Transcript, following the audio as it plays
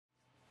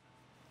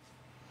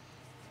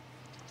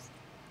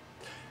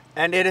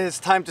And it is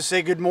time to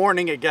say good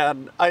morning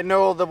again. I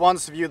know the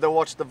ones of you that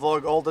watch the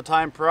vlog all the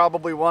time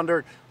probably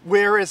wondered,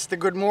 where is the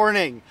good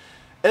morning?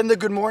 And the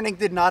good morning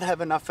did not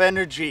have enough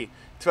energy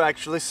to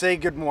actually say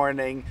good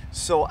morning.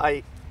 So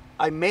I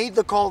made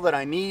the call that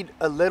I need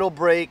a little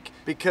break,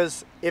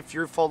 because if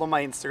you follow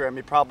my Instagram,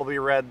 you probably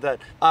read that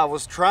I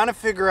was trying to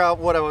figure out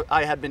what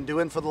I had been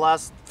doing for the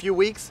last few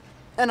weeks,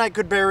 and I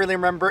could barely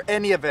remember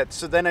any of it.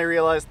 So then I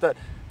realized that,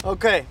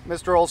 okay,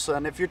 Mr.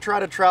 Olsson, if you try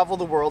to travel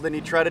the world and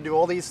you try to do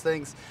all these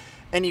things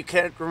and you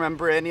can't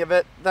remember any of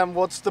it, then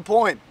what's the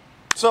point?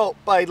 So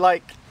by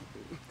I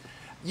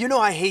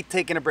hate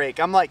taking a break.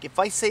 I'm like, if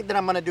I say that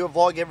I'm gonna do a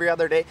vlog every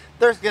other day,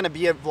 there's gonna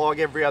be a vlog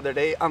every other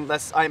day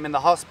unless I'm in the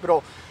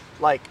hospital,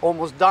 like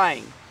almost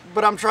dying.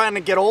 But I'm trying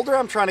to get older,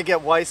 I'm trying to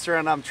get wiser,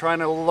 and I'm trying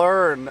to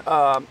learn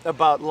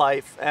about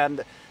life.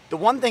 And the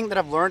one thing that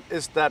I've learned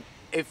is that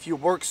if you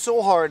work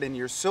so hard and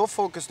you're so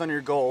focused on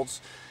your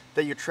goals,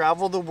 that you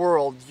travel the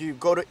world, you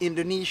go to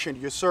Indonesia,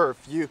 you surf,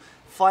 you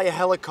fly a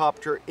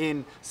helicopter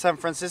in San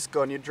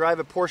Francisco, and you drive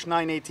a Porsche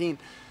 918,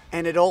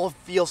 and it all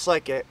feels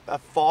like a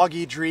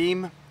foggy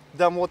dream,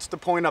 then what's the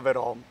point of it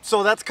all?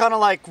 So that's kind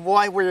of like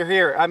why we're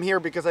here. I'm here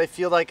because I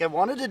feel like I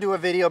wanted to do a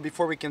video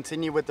before we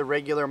continue with the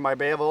regular My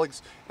Bay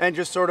vlogs and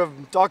just sort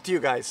of talk to you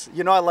guys.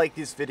 You know, I like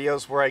these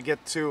videos where I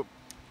get to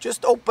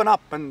just open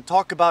up and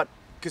talk about,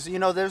 because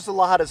there's a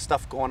lot of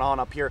stuff going on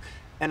up here,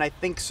 and I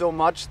think so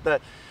much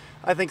that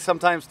I think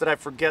sometimes that I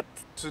forget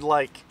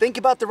to think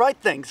about the right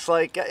things.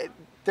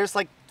 There's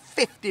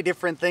 50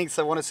 different things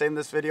I want to say in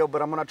this video,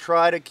 but I'm going to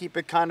try to keep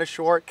it kind of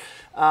short.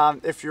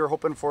 If you're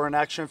hoping for an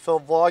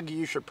action-filled vlog,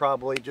 you should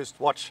probably just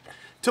watch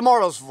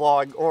tomorrow's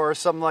vlog or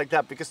something like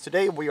that, because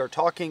today we are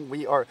trying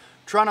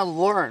to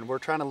learn. We're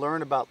trying to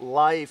learn about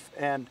life,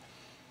 and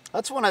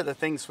that's one of the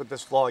things with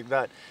this vlog,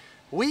 that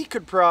we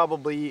could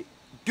probably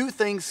do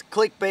things,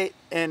 clickbait,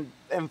 and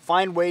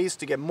find ways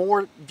to get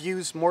more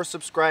views, more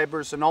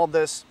subscribers, and all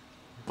this,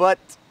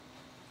 but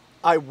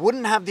I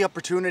wouldn't have the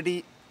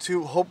opportunity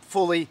to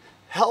hopefully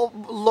help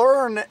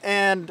learn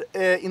and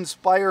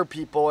inspire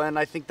people. And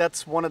I think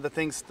that's one of the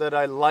things that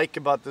I like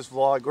about this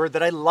vlog, or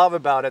that I love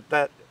about it,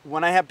 that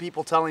when I have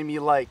people telling me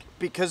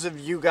because of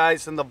you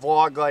guys in the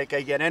vlog, I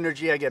get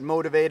energy, I get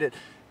motivated,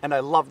 and I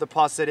love the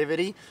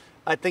positivity,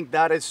 I think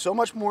that is so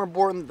much more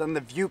important than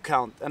the view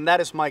count. And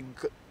that is my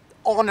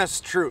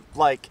honest truth.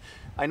 I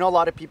know a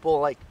lot of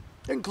people,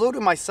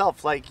 including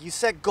myself, you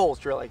set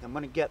goals, you're like, I'm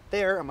gonna get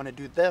there, I'm gonna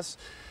do this,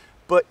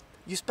 but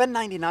you spend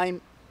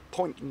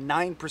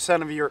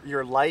 99.9% of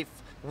your life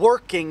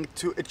working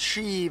to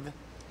achieve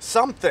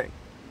something,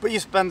 but you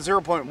spend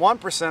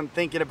 0.1%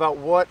 thinking about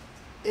what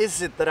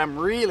is it that I'm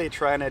really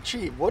trying to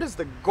achieve, what is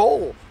the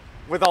goal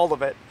with all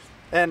of it.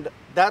 And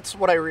that's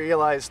what I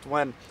realized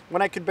when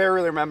I could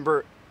barely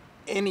remember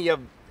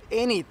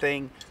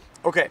anything.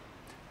 Okay,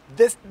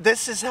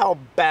 this is how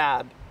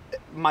bad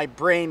my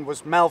brain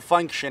was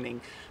malfunctioning.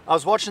 I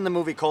was watching the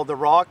movie called The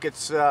Rock.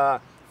 It's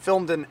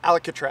filmed in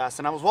Alcatraz,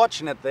 and I was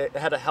watching it. They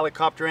had a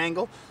helicopter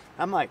angle.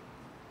 I'm like,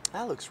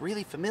 that looks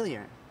really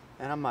familiar.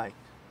 And I'm like,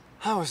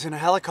 I was in a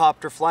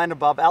helicopter flying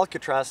above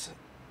Alcatraz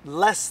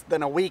less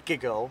than a week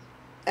ago,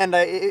 and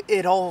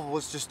it all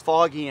was just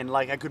foggy, and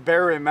I could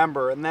barely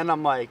remember. And then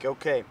I'm like,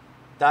 okay,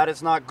 that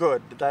is not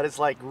good. That is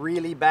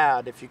really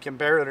bad if you can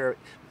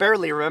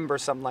barely remember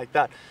something like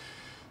that.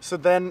 So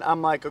then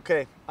I'm like,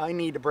 okay, I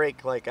need a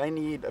break. I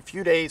need a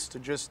few days to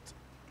just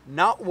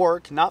not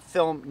work, not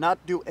film,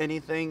 not do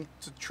anything,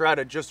 to try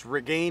to just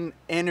regain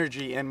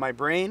energy in my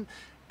brain,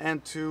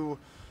 and to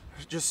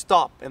just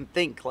stop and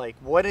think,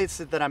 what is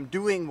it that I'm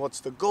doing?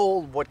 What's the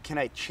goal? What can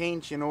I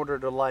change in order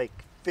to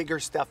figure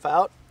stuff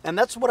out? And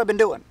that's what I've been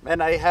doing.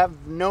 And I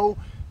have no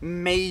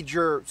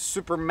major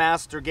super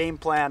master game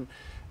plan,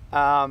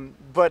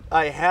 but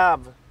I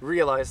have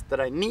realized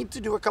that I need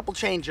to do a couple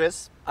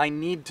changes. I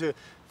need to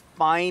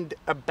find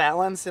a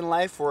balance in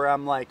life where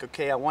I'm like,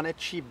 okay, I want to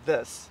achieve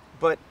this,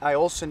 but I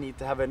also need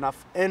to have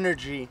enough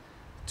energy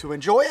to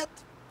enjoy it,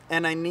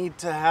 and I need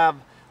to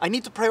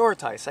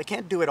prioritize. I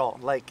can't do it all.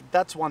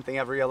 That's one thing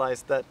I've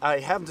realized, that I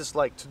have this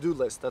to-do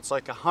list that's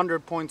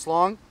 100 points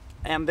long,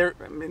 and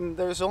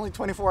there's only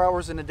 24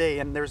 hours in a day,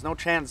 and there's no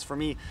chance for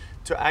me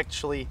to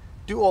actually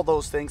do all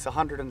those things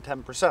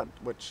 110%,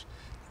 which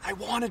I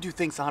want to do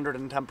things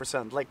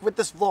 110%. With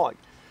this vlog,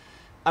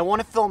 I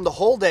want to film the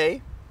whole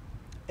day,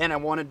 and I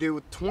want to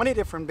do 20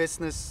 different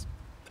business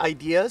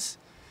ideas,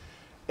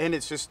 and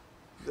it's just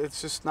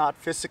not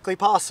physically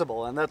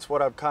possible. And that's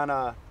what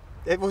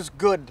it was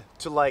good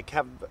to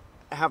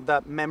have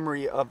that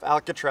memory of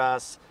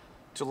Alcatraz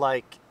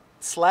to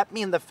slap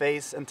me in the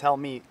face and tell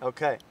me,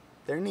 okay,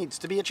 there needs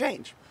to be a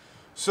change.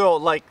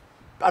 So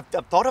I've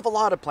thought of a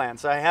lot of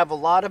plans. I have a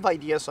lot of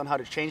ideas on how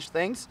to change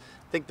things.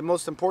 I think the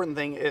most important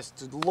thing is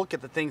to look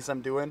at the things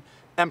I'm doing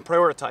and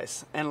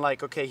prioritize. And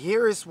okay,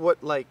 here is what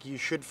you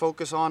should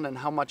focus on, and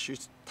how much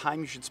time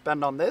you should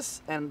spend on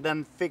this, and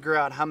then figure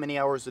out how many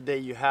hours a day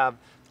you have,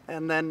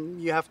 and then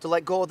you have to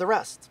let go of the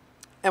rest.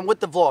 And with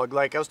the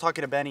vlog, I was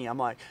talking to Benny, I'm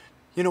like,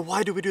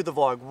 why do we do the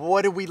vlog?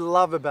 What do we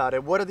love about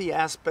it? What are the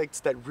aspects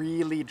that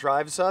really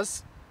drives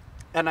us?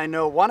 And I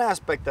know one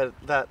aspect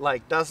that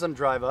like doesn't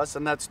drive us,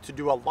 and that's to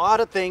do a lot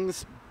of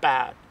things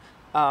bad.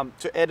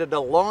 To edit a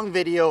long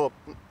video,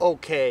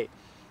 okay.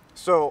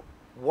 So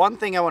one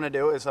thing I want to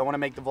do is I want to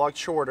make the vlog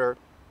shorter,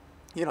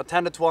 you know,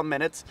 10 to 12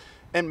 minutes,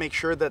 and make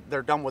sure that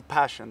they're done with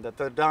passion, that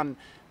they're done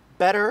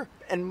better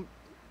and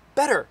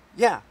better.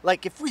 Yeah,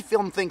 like if we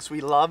film things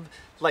we love,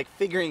 like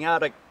figuring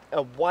out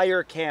a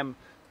wire cam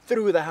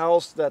through the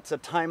house that's a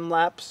time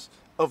lapse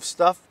of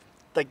stuff,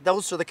 like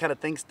those are the kind of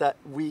things that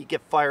we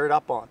get fired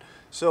up on.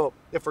 So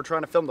if we're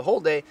trying to film the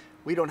whole day,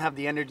 we don't have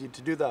the energy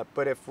to do that.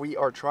 But if we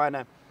are trying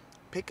to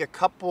pick a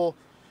couple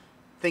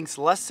things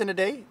less in a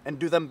day and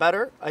do them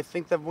better, I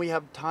think that we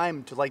have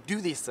time to like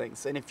do these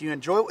things. And if you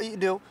enjoy what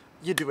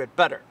you do it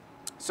better.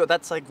 So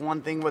that's like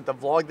one thing with the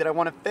vlog that I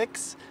want to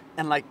fix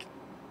and like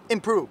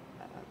improve.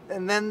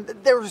 And then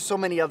there were so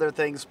many other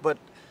things, but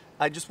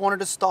I just wanted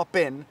to stop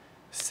in,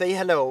 say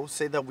hello,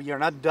 say that we are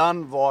not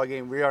done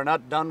vlogging, we are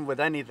not done with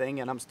anything,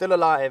 and I'm still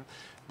alive.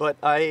 But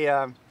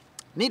I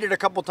needed a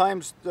couple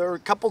times or a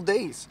couple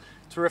days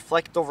to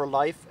reflect over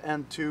life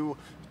and to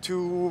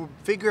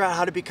figure out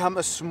how to become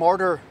a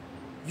smarter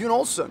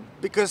Olsson,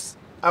 because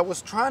I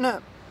was trying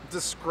to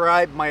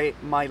describe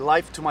my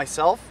life to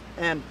myself,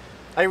 and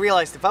I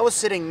realized if I was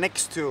sitting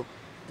next to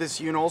this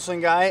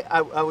Olsson guy,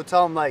 I would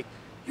tell him like,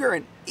 you're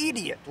an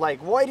idiot. Like,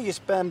 why do you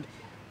spend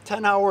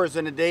 10 hours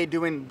in a day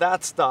doing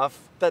that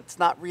stuff that's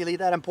not really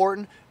that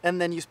important, and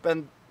then you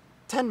spend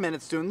 10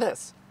 minutes doing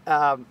this?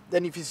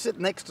 Then if you sit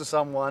next to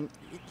someone,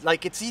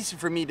 like it's easy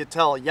for me to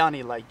tell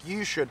Yanni, like,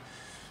 you should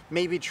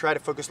maybe try to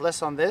focus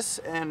less on this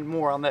and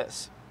more on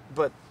this.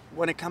 But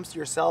when it comes to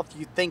yourself,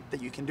 you think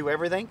that you can do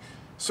everything.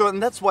 So,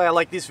 and that's why I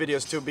like these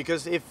videos too,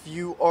 because if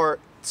you are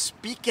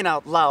speaking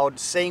out loud,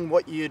 saying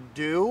what you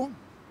do,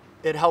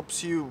 it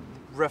helps you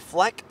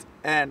reflect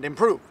and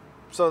improve.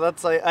 So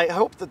that's, I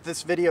hope that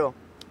this video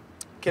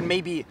can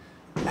maybe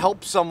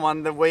help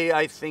someone the way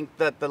I think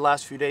that the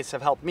last few days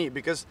have helped me,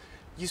 because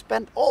you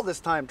spend all this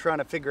time trying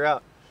to figure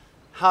out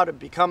how to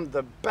become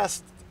the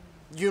best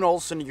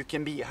Olsson you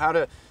can be, how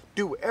to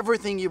do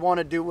everything you want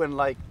to do, and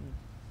like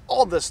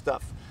all this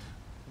stuff.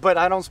 But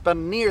I don't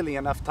spend nearly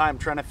enough time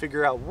trying to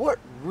figure out what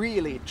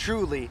really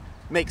truly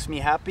makes me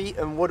happy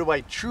and what do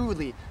I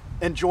truly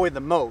enjoy the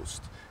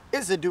most.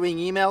 Is it doing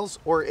emails,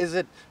 or is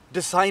it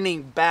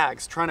designing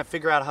bags, trying to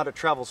figure out how to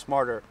travel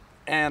smarter?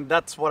 And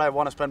that's what I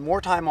want to spend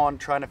more time on,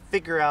 trying to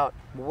figure out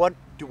what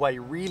do I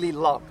really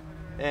love.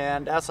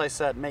 And as I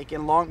said,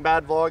 making long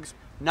bad vlogs,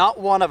 not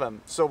one of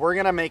them. So we're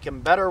gonna make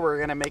them better, we're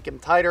gonna make them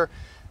tighter,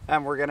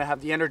 and we're gonna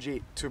have the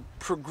energy to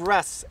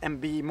progress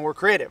and be more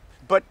creative.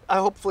 But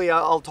hopefully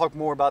I'll talk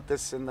more about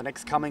this in the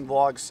next coming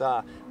vlogs.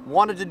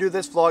 Wanted to do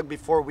this vlog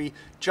before we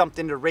jumped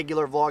into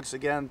regular vlogs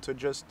again, to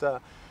just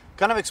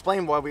kind of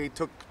explain why we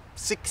took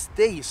 6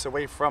 days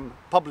away from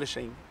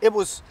publishing. It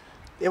was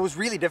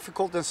really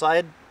difficult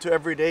inside to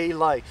every day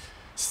like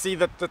see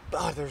that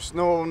there's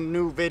no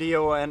new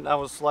video, and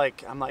I'm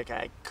like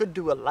I could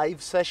do a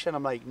live session.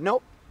 I'm like,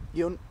 nope,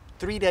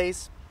 3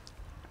 days,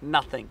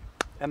 nothing.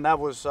 And that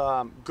was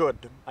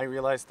good. I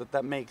realized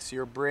that makes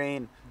your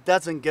brain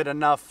doesn't get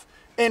enough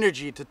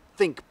energy to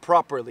think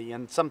properly,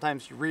 and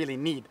sometimes you really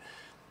need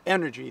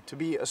energy to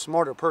be a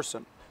smarter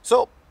person.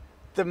 So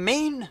the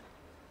main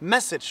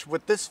message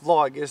with this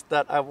vlog is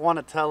that I want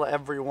to tell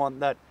everyone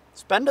that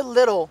spend a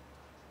little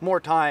more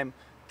time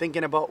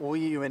thinking about what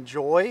you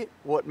enjoy,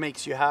 what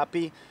makes you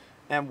happy,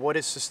 and what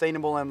is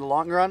sustainable in the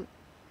long run,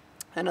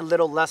 and a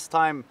little less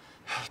time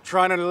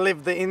trying to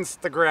live the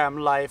Instagram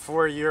life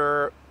where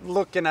you're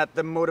looking at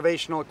the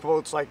motivational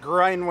quotes like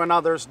grind when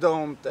others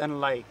don't and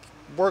like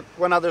work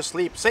when others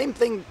sleep. Same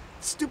thing,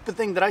 stupid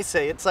thing that I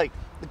say. It's like,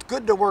 it's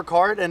good to work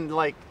hard and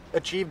like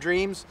achieve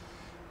dreams,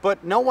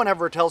 but no one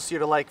ever tells you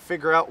to like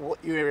figure out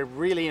what you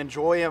really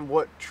enjoy and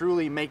what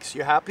truly makes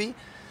you happy.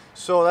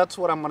 So that's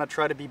what I'm going to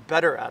try to be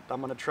better at.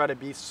 I'm going to try to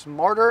be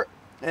smarter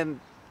and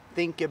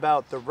think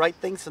about the right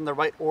things in the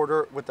right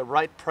order with the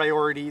right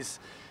priorities,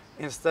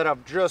 instead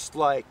of just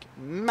like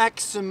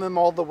maximum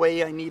all the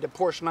way. I need a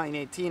Porsche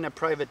 918, a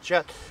private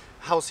jet,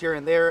 house here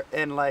and there,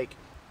 and like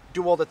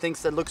do all the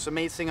things that looks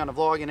amazing on a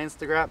vlog and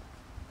Instagram.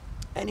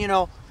 And you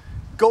know,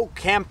 go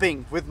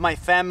camping with my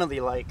family,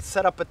 like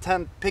set up a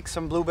tent, pick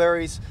some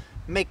blueberries,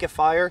 make a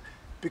fire,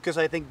 because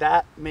I think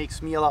that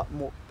makes me a lot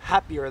more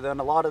happier than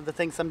a lot of the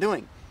things I'm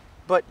doing.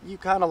 But you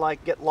kind of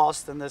like get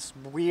lost in this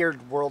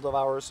weird world of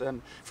ours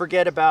and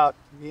forget about,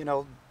 you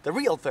know, the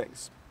real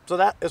things. So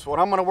that is what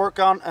I'm going to work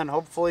on, and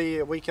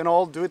hopefully we can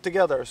all do it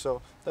together.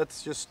 So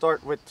let's just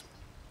start with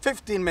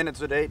 15 minutes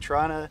a day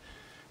trying to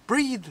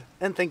breathe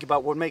and think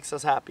about what makes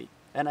us happy.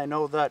 And I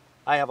know that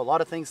I have a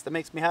lot of things that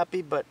makes me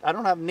happy, but I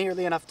don't have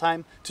nearly enough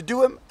time to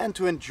do them and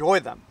to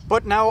enjoy them.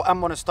 But now I'm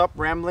going to stop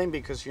rambling,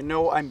 because you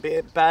know I'm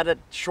bad at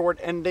short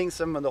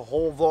endings, and when the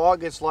whole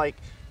vlog is like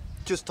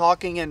just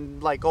talking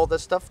and like all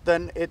this stuff,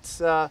 then it's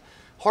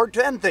hard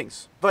to end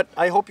things. But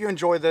I hope you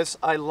enjoy this.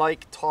 I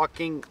like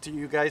talking to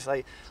you guys,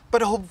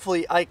 but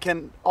hopefully I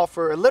can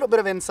offer a little bit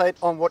of insight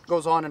on what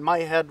goes on in my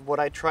head, what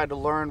I try to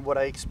learn, what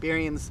I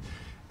experience,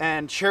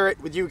 and share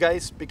it with you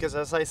guys, because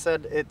as I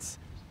said, it's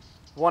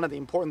one of the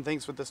important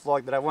things with this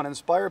vlog, that I want to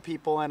inspire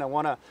people, and I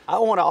want to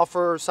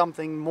offer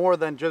something more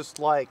than just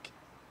like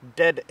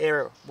dead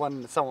air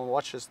when someone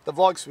watches the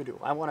vlogs we do.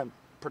 I want to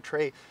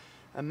portray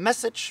a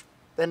message,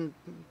 and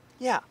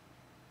yeah,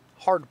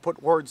 hard to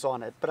put words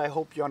on it, but I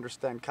hope you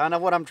understand kind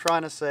of what I'm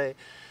trying to say.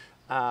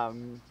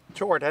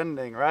 Short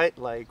ending, right?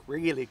 Like,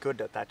 really good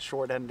at that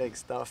short ending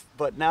stuff.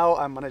 But now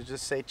I'm gonna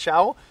just say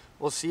ciao.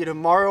 We'll see you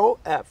tomorrow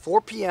at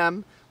 4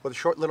 p.m. with a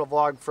short little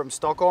vlog from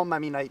Stockholm. I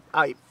mean,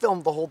 I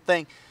filmed the whole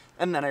thing,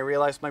 and then I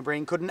realized my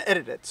brain couldn't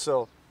edit it.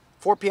 So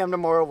 4 p.m.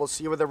 tomorrow, we'll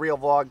see you with a real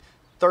vlog.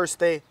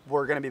 Thursday,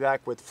 we're gonna be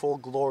back with full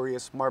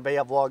glorious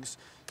Marbella vlogs.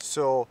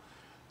 So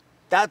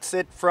that's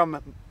it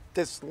from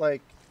this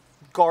like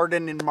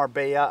garden in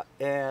Marbella,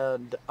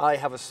 and I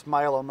have a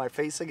smile on my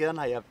face again.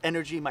 I have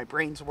energy, my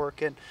brain's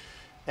working,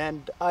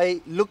 and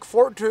I look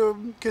forward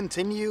to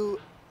continue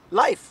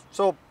life.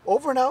 So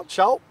over and out,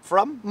 ciao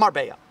from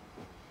Marbella.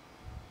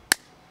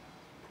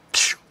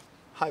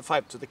 High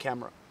five to the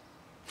camera.